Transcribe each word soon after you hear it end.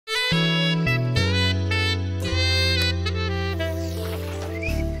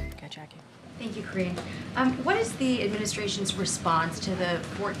Karine. What is the administration's response to the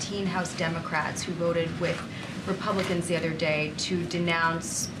 14 House Democrats who voted with Republicans the other day to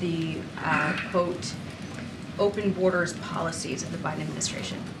denounce the, quote, open borders policies of the Biden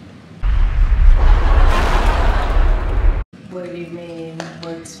administration? What do you mean?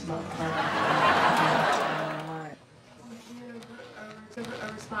 What's my plan?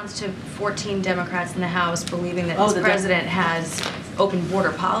 A response to 14 Democrats in the House believing that the president has open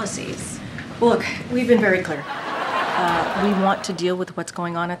border policies. Well, look, we've been very clear. We want to deal with what's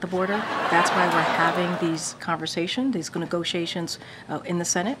going on at the border. That's why we're having these conversations, these negotiations in the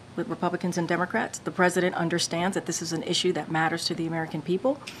Senate with Republicans and Democrats. The president understands that this is an issue that matters to the American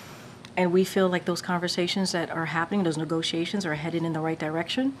people. And we feel like those conversations that are happening, those negotiations are headed in the right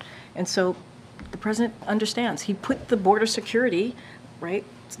direction. And so the president understands. He put the border security, right?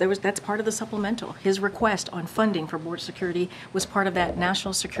 So that's part of the supplemental. His request on funding for border security was part of that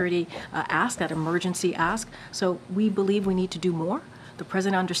national security ask, that emergency ask. So we believe we need to do more. The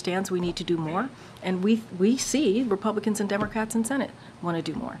president understands we need to do more. And we see Republicans and Democrats in Senate want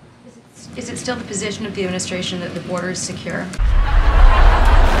to do more. Is it still the position of the administration that the border is secure?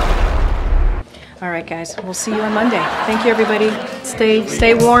 All right, guys, we'll see you on Monday. Thank you, everybody.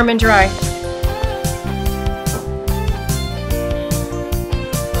 Stay warm and dry.